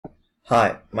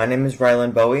Hi, my name is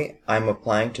Rylan Bowie. I'm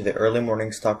applying to the early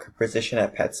morning stalker position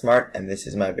at PetSmart, and this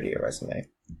is my video resume.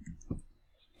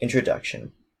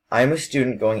 Introduction. I am a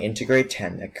student going into grade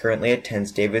 10 that currently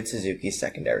attends David Suzuki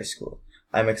Secondary School.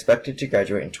 I am expected to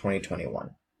graduate in 2021.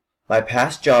 My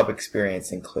past job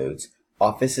experience includes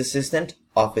office assistant,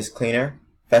 office cleaner,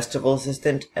 festival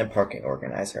assistant, and parking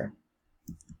organizer.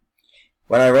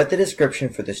 When I read the description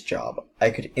for this job,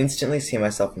 I could instantly see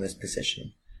myself in this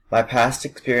position. My past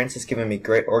experience has given me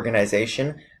great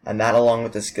organization, and that along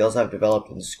with the skills I've developed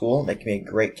in school make me a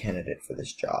great candidate for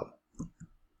this job.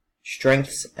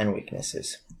 Strengths and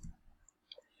weaknesses.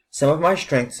 Some of my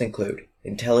strengths include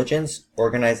intelligence,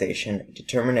 organization,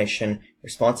 determination,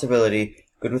 responsibility,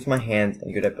 good with my hands,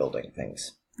 and good at building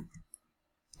things.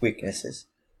 Weaknesses.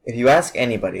 If you ask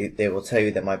anybody, they will tell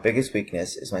you that my biggest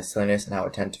weakness is my silliness and how I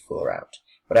tend to fool around.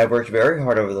 But I've worked very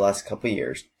hard over the last couple of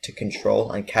years to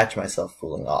control and catch myself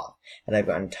fooling off, and I've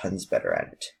gotten tons better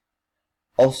at it.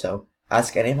 Also,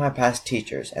 ask any of my past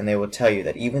teachers, and they will tell you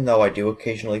that even though I do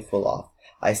occasionally fool off,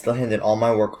 I still hand in all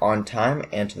my work on time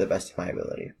and to the best of my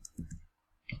ability.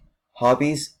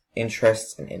 Hobbies,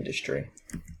 interests, and industry.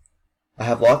 I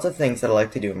have lots of things that I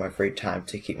like to do in my free time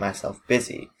to keep myself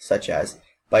busy, such as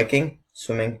biking,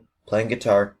 swimming, playing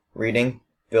guitar, reading,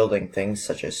 building things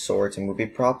such as swords and movie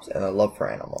props, and a love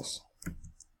for animals.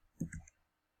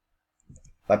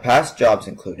 My past jobs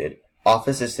included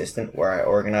office assistant, where I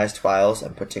organized files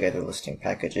and put together listing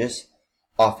packages,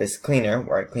 office cleaner,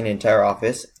 where I cleaned the entire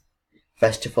office,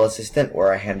 festival assistant,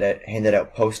 where I handed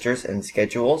out posters and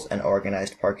schedules and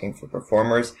organized parking for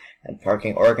performers, and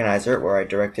parking organizer, where I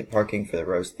directed parking for the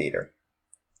Rose Theater.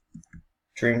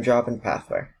 Dream job and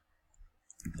pathway.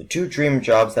 The two dream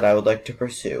jobs that I would like to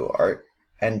pursue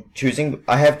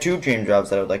I have two dream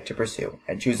jobs that I would like to pursue,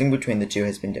 and choosing between the two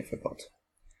has been difficult.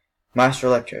 Master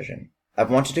electrician. I've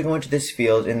wanted to go into this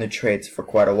field in the trades for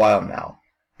quite a while now.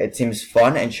 It seems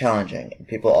fun and challenging, and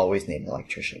people always need an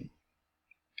electrician.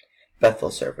 Bethel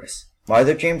service. My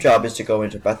other dream job is to go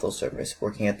into Bethel service,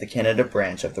 working at the Canada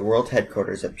branch of the world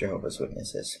headquarters of Jehovah's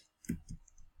Witnesses.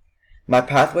 My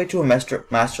pathway to a master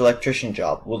electrician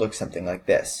job will look something like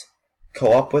this.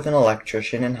 Co-op with an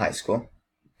electrician in high school.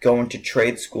 Go into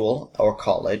trade school or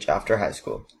college after high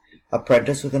school.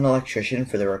 Apprentice with an electrician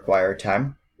for the required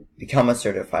time. Become a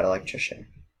certified electrician.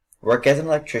 Work as an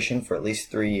electrician for at least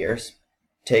 3 years.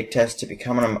 Take tests to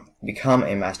become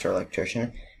a master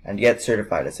electrician and get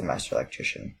certified as a master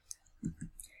electrician.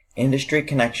 Industry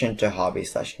connection to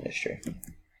hobby/industry.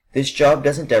 This job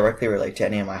doesn't directly relate to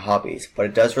any of my hobbies, but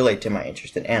it does relate to my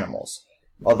interest in animals.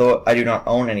 Although I do not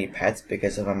own any pets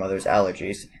because of my mother's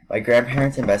allergies, my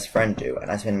grandparents and best friend do, and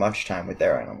I spend much time with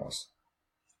their animals.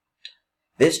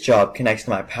 This job connects to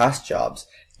my past jobs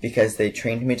because they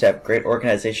trained me to have great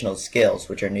organizational skills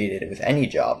which are needed with any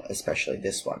job, especially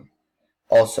this one.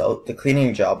 Also, the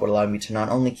cleaning job would allow me to not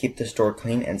only keep the store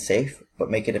clean and safe,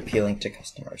 but make it appealing to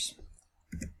customers.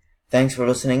 Thanks for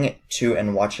listening to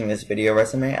and watching this video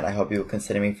resume, and I hope you will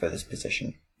consider me for this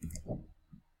position.